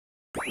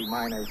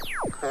Minus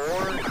 4, 3,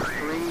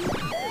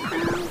 2,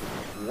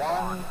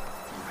 1,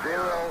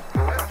 0.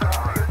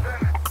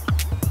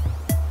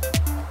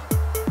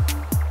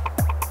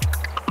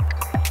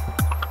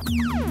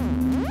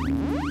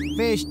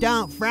 Fish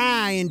don't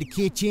fry in the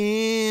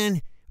kitchen.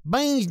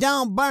 Beans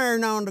don't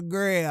burn on the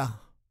grill.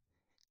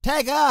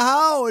 Take a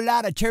whole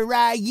lot of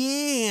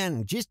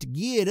trying just to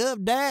get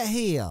up that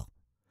hill.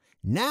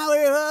 Now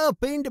we're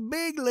up in the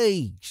big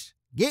leagues,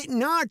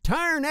 getting our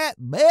turn at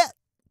bat.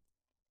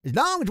 As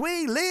long as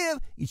we live,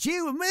 it's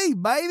you and me,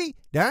 baby.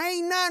 There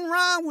ain't nothing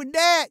wrong with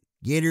that.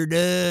 Get her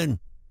done.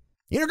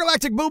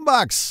 Intergalactic Boom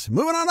Box,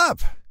 moving on up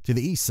to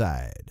the east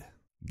side.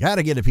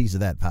 Gotta get a piece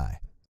of that pie.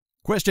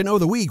 Question of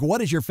the week,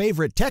 what is your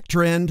favorite tech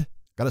trend?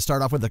 Gotta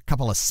start off with a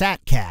couple of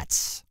sat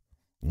cats.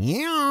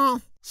 Yeah.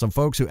 Some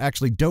folks who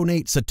actually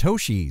donate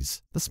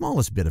satoshis, the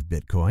smallest bit of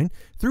Bitcoin,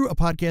 through a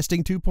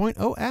Podcasting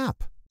 2.0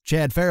 app.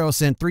 Chad Farrow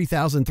sent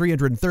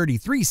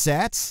 3,333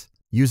 sats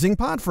using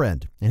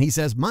Podfriend. And he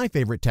says, my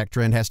favorite tech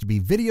trend has to be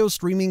video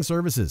streaming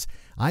services.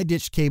 I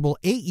ditched cable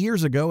 8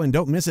 years ago and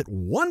don't miss it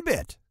one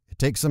bit. It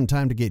takes some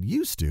time to get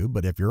used to,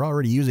 but if you're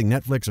already using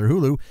Netflix or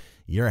Hulu,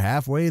 you're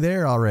halfway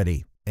there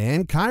already.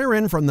 And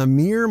Kyron from the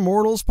Mere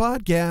Mortals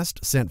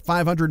podcast sent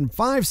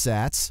 505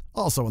 sats,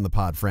 also in the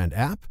Podfriend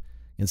app,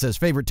 and says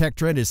favorite tech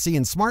trend is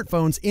seeing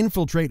smartphones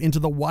infiltrate into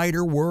the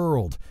wider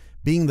world.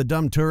 Being the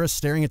dumb tourist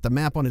staring at the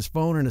map on his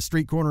phone in a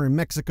street corner in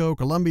Mexico,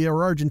 Colombia,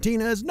 or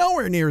Argentina is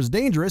nowhere near as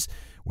dangerous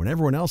when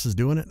everyone else is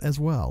doing it as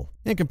well,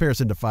 in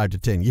comparison to 5 to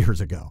 10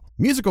 years ago.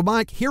 Musical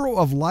Mike, Hero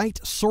of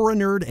Light, Sora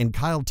Nerd, and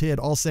Kyle Tidd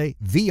all say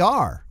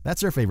VR. That's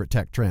their favorite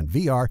tech trend.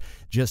 VR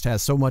just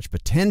has so much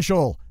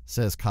potential,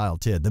 says Kyle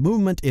Tidd. The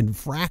movement in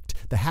Fract,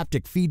 the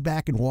haptic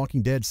feedback in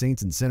Walking Dead,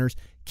 Saints and Sinners.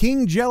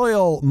 King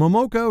Jelliel,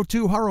 Momoko,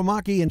 2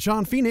 Harumaki, and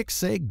Sean Phoenix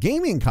say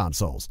gaming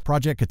consoles.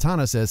 Project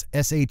Katana says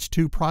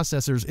SH2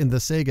 processors in the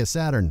Sega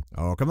Saturn.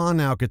 Oh, come on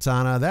now,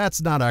 Katana. That's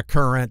not a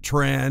current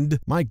trend.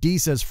 Mike D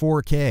says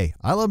 4K.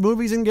 I love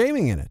movies and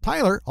gaming in it.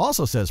 Tyler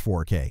also says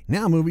 4K.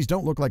 Now movies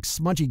don't look like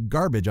smudgy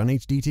garbage on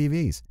HD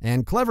TVs.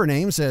 And Clever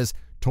Name says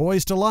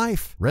toys to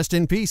life. Rest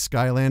in peace,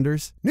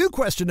 Skylanders. New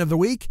question of the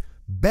week.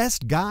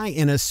 Best guy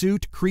in a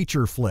suit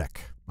creature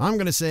flick. I'm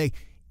going to say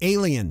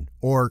Alien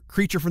or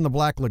Creature from the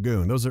Black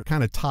Lagoon. Those are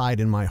kind of tied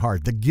in my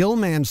heart. The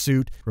Gillman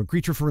suit from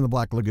Creature from the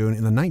Black Lagoon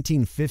in the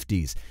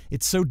 1950s.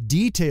 It's so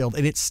detailed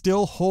and it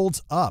still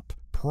holds up.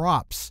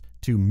 Props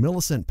to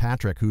Millicent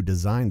Patrick, who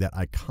designed that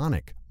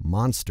iconic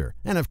monster.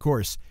 And of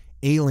course,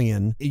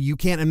 Alien. You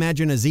can't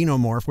imagine a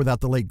xenomorph without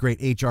the late great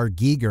H.R.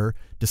 Giger,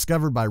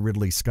 discovered by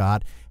Ridley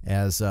Scott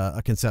as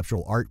a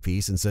conceptual art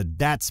piece and said,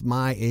 that's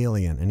my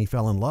Alien. And he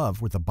fell in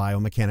love with the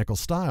biomechanical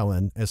style.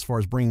 And as far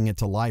as bringing it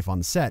to life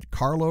on set,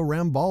 Carlo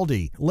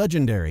Rambaldi,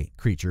 legendary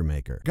creature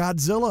maker.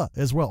 Godzilla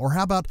as well. Or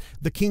how about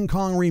the King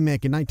Kong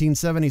remake in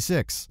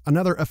 1976?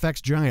 Another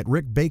effects giant,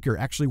 Rick Baker,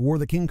 actually wore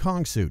the King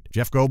Kong suit.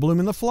 Jeff Goldblum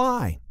in The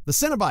Fly. The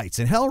Cenobites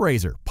in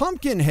Hellraiser,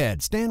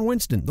 Pumpkinhead, Stan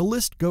Winston, the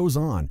list goes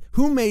on.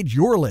 Who made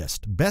your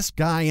list? Best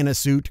guy in a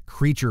suit,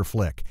 creature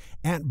flick.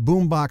 At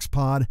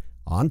BoomboxPod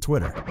on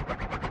Twitter.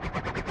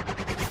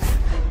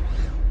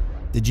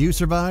 Did you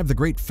survive the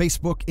great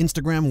Facebook,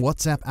 Instagram,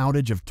 WhatsApp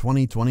outage of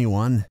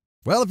 2021?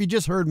 Well, if you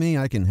just heard me,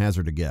 I can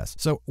hazard a guess.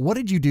 So what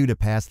did you do to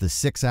pass the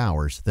 6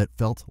 hours that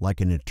felt like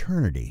an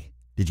eternity?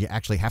 Did you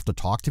actually have to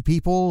talk to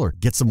people or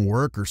get some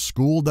work or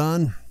school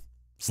done?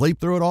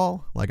 Sleep through it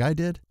all, like I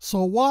did?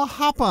 So what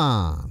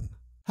happened?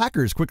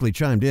 Hackers quickly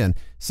chimed in,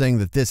 saying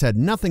that this had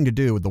nothing to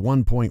do with the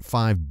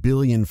 1.5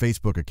 billion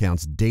Facebook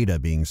accounts' data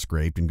being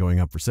scraped and going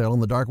up for sale on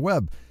the dark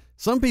web.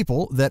 Some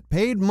people that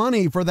paid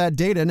money for that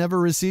data never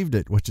received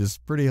it, which is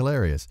pretty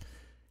hilarious.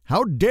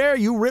 How dare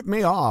you rip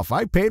me off?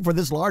 I paid for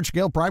this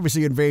large-scale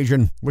privacy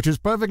invasion, which is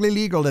perfectly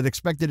legal and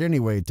expected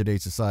anyway in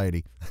today's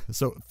society.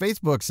 So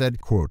Facebook said,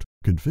 quote,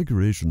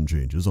 configuration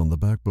changes on the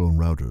backbone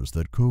routers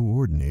that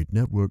coordinate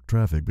network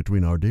traffic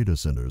between our data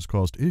centers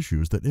caused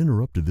issues that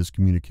interrupted this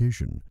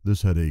communication.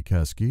 This had a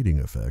cascading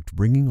effect,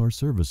 bringing our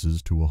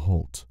services to a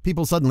halt.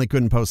 People suddenly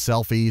couldn't post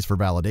selfies for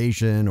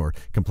validation or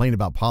complain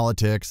about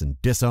politics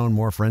and disown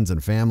more friends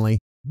and family.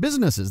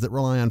 Businesses that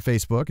rely on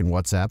Facebook and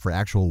WhatsApp for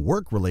actual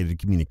work-related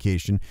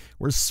communication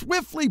were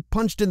swiftly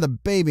punched in the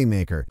baby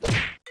maker.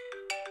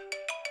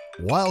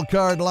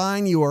 Wildcard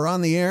line, you are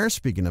on the air.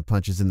 Speaking of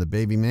punches in the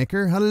baby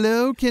maker,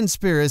 hello,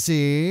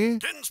 Conspiracy.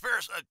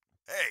 Conspiracy?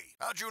 Hey,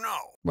 how'd you know?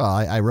 Well,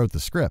 I wrote the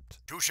script.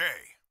 Touche.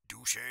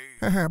 Touche.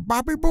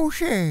 Bobby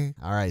Boucher.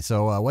 All right,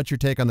 so what's your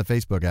take on the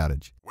Facebook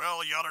outage?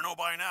 Well, you ought to know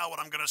by now what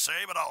I'm going to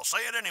say, but I'll say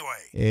it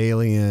anyway.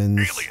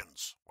 Aliens.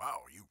 Aliens.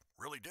 Wow, you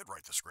really did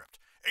write the script.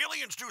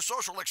 Aliens do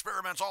social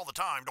experiments all the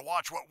time to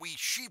watch what we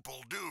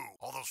sheeple do.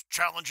 All those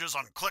challenges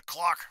on Click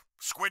Clock.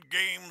 Squid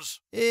Games.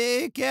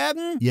 Hey,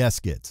 Captain? Yes,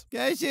 Skits.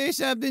 Can I say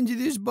something to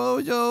this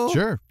bozo?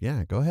 Sure,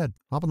 yeah, go ahead.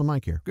 Hop on the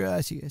mic here.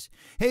 Gracias.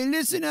 Hey,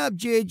 listen up,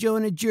 J.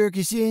 Jonah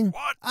Jerkison.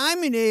 What?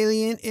 I'm an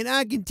alien, and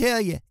I can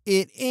tell you,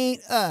 it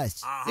ain't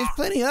us. There's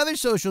plenty of other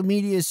social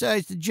media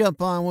sites to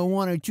jump on when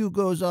one or two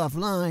goes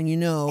offline, you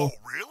know. Oh,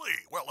 really?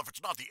 Well, if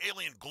it's not the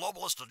alien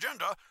globalist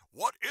agenda,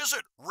 what is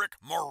it, Rick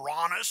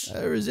Moranis?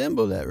 I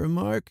resemble that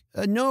remark.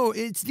 No,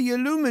 it's the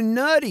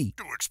Illuminati.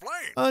 Do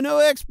explain. No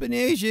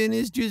explanation.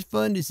 It's just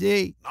fun to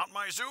say. Not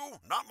my zoo,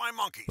 not my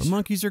monkeys. The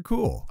monkeys are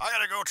cool. I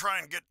gotta go try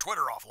and get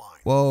Twitter offline.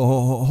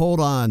 Whoa, hold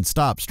on.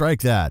 Stop.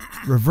 Strike that.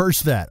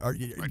 Reverse that. I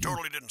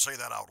totally didn't say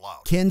that out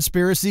loud.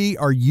 Conspiracy,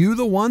 are you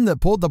the one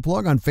that pulled the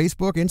plug on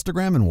Facebook,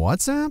 Instagram, and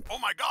WhatsApp? Oh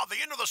my God, the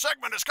end of the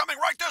segment is coming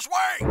right this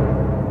way!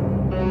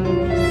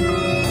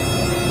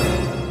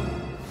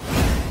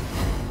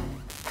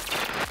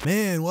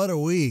 Man, what a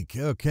week.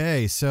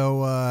 Okay,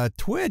 so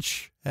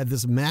Twitch had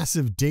this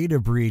massive data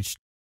breach.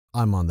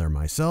 I'm on there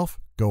myself.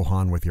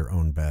 Gohan with your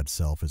own bad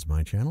self is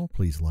my channel.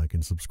 Please like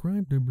and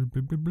subscribe.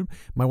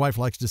 My wife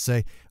likes to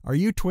say, "Are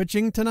you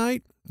twitching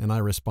tonight?" And I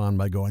respond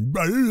by going,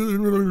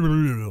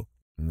 and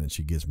then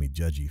she gives me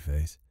judgy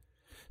face.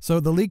 So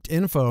the leaked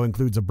info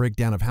includes a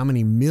breakdown of how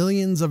many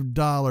millions of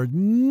dollars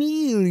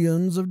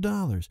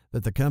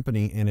that the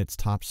company and its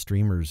top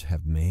streamers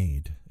have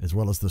made, as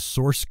well as the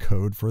source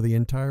code for the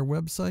entire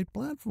website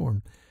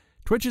platform.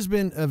 Twitch has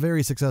been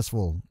very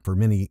successful for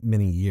many,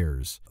 many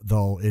years,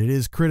 though it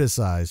is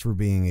criticized for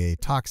being a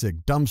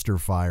toxic dumpster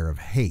fire of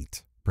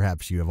hate.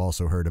 Perhaps you have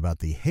also heard about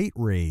the hate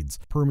raids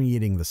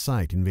permeating the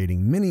site,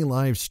 invading many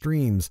live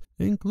streams,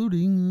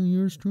 including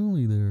yours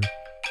truly there.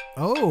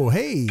 Oh,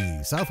 hey,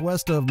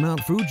 southwest of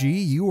Mount Fuji,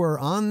 you are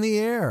on the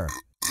air.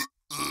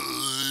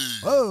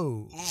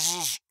 Oh. This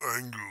is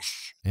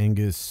Angus.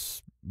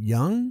 Angus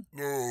Young?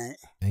 No.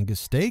 Angus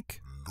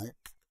Steak? Nope.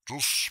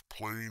 Just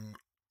plain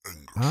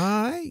Angus.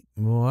 All right.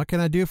 Well, what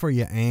can I do for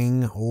you,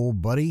 Ang,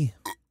 old buddy?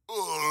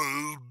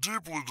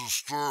 Deeply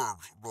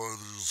disturbed by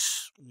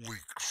these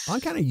leaks.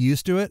 I'm kind of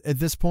used to it at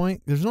this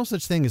point. There's no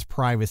such thing as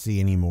privacy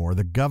anymore.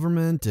 The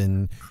government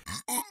and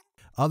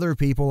other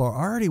people are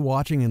already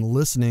watching and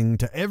listening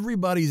to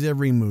everybody's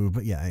every move.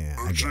 But yeah,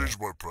 I changed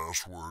my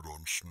password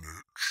on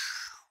Snitch.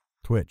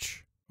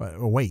 Twitch.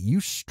 Wait, you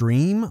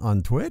stream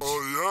on Twitch?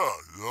 Oh,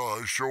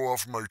 yeah. I show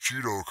off my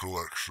Cheeto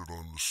collection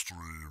on the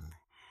stream.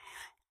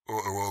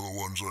 Well, the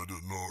ones I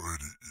didn't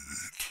already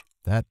eat.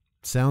 That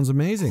sounds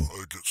amazing.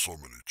 I get so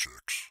many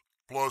chicks.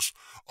 Plus,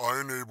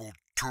 I enabled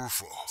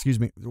Tufa. Excuse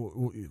me,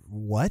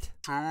 what?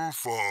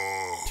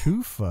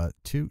 Tufa.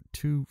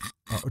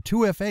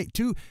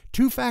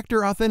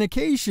 Two-factor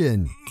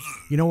authentication.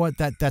 You know what?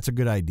 That's a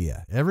good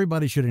idea.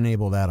 Everybody should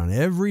enable that on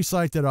every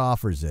site that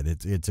offers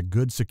it. It's a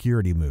good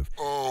security move.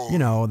 Oh. You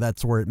know,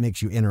 that's where it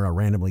makes you enter a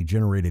randomly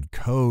generated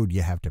code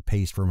you have to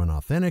paste from an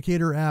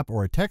authenticator app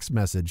or a text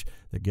message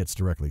that gets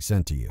directly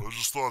sent to you. I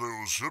just thought it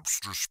was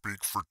hipster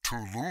speak for two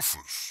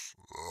loofahs.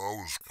 I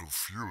was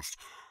confused.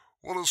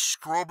 What does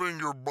scrubbing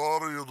your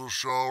body in the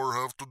shower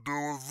have to do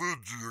with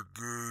video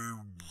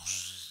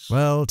games?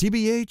 Well,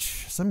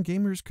 TBH, some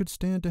gamers could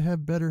stand to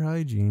have better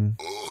hygiene.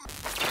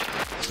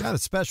 Got a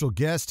special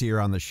guest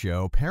here on the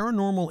show,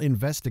 paranormal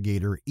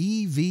investigator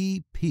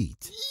E.V.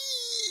 Pete.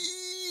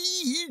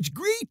 It's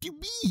great to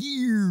be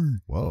here.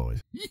 Whoa,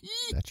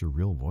 that's your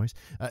real voice?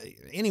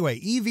 Anyway,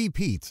 E.V.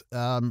 Pete,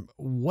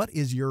 what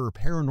is your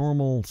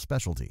paranormal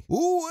specialty?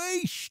 Oh,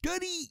 I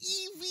study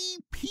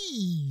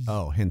EVPs.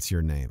 Oh, hence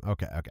your name.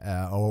 Okay.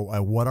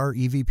 What are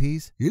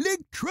EVPs?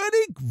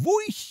 Electronic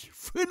voice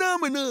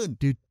phenomenon.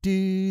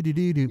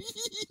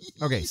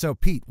 Okay, so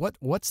Pete,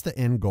 what's the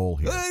end goal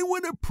here? I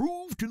want to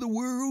prove to the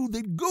world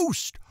that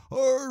ghosts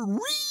are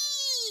real.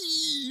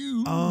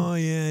 Oh,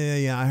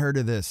 yeah. I heard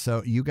of this.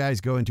 So you guys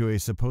go into a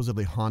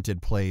supposedly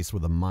haunted place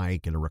with a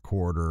mic and a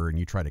recorder, and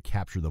you try to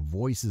capture the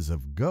voices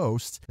of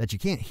ghosts that you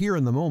can't hear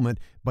in the moment,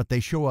 but they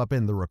show up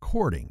in the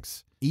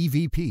recordings.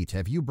 E.V. Pete,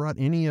 have you brought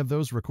any of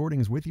those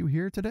recordings with you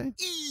here today?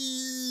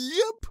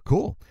 Yep.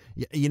 Cool.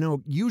 You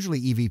know,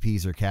 usually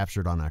EVPs are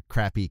captured on a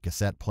crappy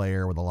cassette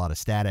player with a lot of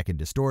static and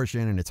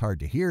distortion, and it's hard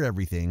to hear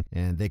everything,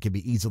 and they can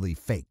be easily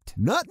faked.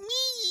 Not me.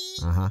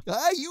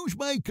 I use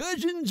my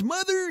cousin's,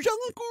 mother's,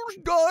 uncle's,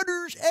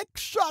 daughter's,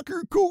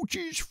 ex-soccer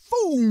coach's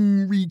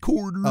phone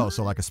recorder. Oh,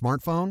 so like a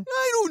smartphone?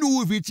 I don't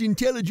know if it's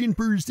intelligent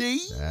per se.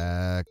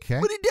 Okay.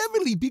 But it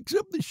definitely picks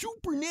up the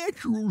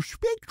supernatural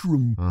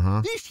spectrum.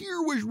 This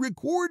here was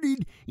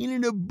recorded in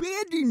an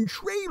abandoned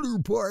trailer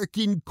park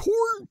in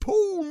Corn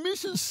Pole,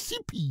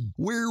 Mississippi,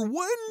 where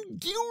one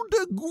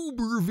Gilda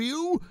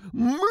Gooberville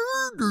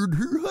murdered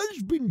her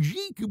husband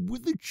Jacob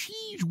with a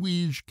Cheese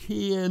Whiz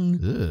can.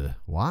 Ugh,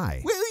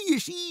 why? Well, you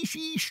see,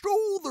 she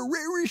stole the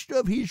rarest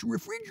of his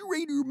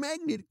refrigerator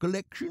magnet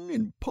collection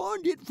and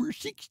pawned it for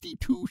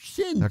 62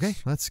 cents. Okay,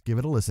 let's give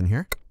it a listen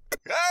here.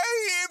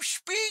 I am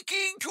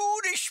speaking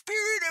to the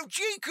spirit of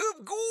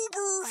Jacob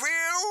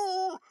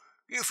Gooberville.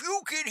 If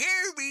you can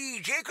hear me,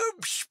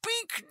 Jacob,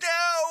 speak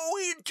now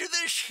into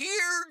this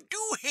here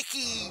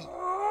doohickey.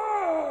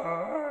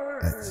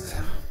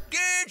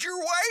 Did your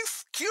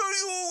wife kill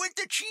you with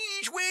the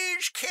cheese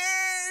whiz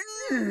can.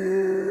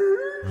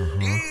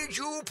 Did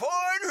you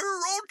pawn her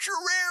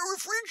ultra-rare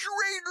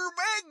refrigerator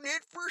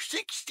magnet for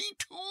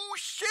 62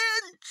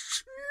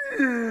 cents?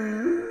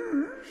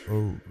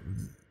 Oh.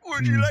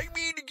 Would you like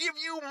me to give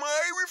you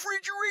my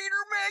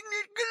refrigerator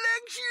magnet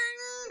collection?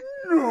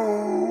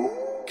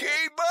 No.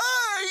 Okay,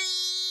 bye.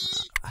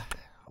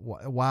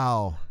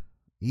 Wow.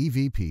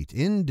 EV Pete,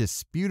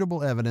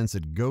 indisputable evidence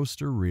that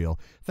ghosts are real.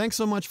 Thanks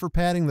so much for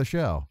padding the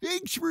show.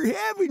 Thanks for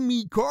having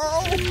me,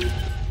 Carl.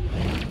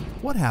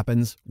 What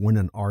happens when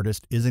an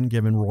artist isn't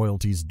given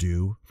royalties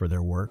due for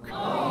their work?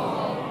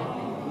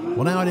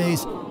 Well,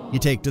 nowadays, you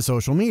take to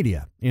social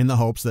media in the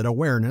hopes that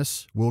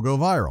awareness will go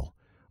viral.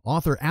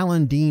 Author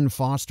Alan Dean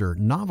Foster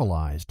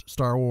novelized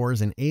Star Wars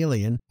and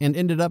Alien and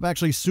ended up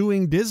actually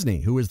suing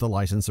Disney, who is the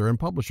licensor and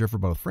publisher for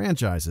both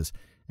franchises,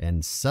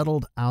 and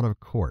settled out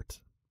of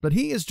court. But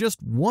he is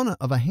just one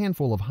of a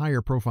handful of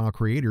higher-profile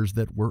creators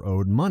that were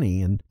owed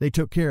money, and they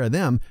took care of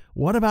them.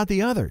 What about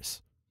the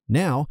others?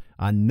 Now,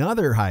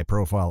 another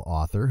high-profile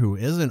author who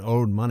isn't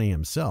owed money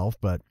himself,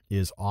 but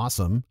is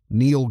awesome,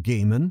 Neil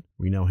Gaiman.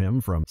 We know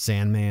him from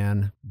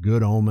Sandman,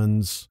 Good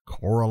Omens,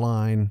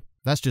 Coraline.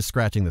 That's just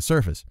scratching the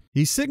surface.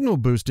 He's signal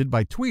boosted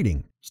by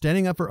tweeting,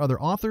 standing up for other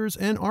authors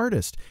and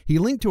artists. He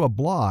linked to a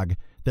blog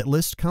that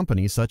lists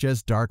companies such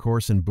as Dark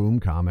Horse and Boom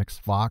Comics,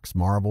 Fox,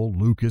 Marvel,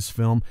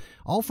 Lucasfilm,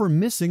 all for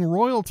missing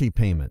royalty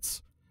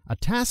payments. A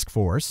task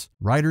force,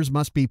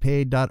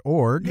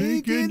 writersmustbepaid.org,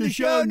 link in the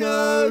show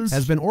notes,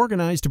 has been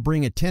organized to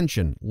bring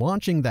attention,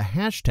 launching the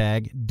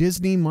hashtag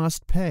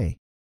DisneyMustPay.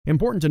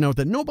 Important to note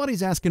that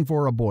nobody's asking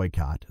for a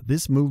boycott.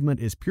 This movement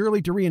is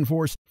purely to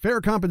reinforce fair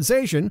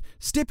compensation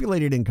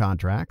stipulated in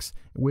contracts,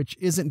 which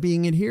isn't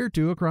being adhered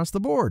to across the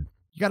board.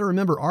 You got to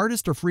remember,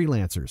 artists are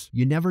freelancers.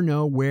 You never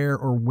know where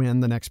or when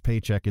the next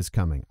paycheck is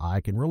coming. I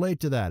can relate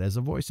to that as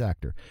a voice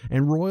actor.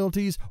 And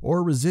royalties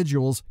or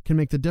residuals can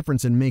make the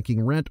difference in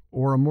making rent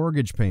or a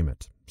mortgage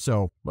payment.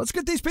 So let's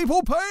get these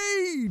people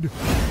paid!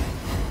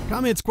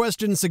 Comments,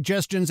 questions,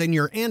 suggestions, and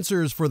your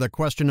answers for the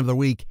question of the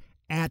week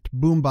at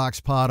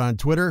BoomboxPod on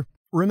Twitter.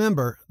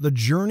 Remember, the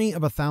journey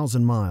of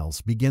 1,000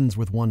 miles begins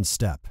with one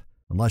step,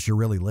 unless you're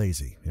really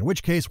lazy. In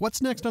which case,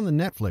 what's next on the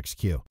Netflix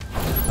queue?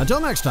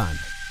 Until next time,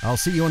 I'll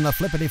see you in the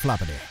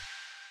flippity-floppity.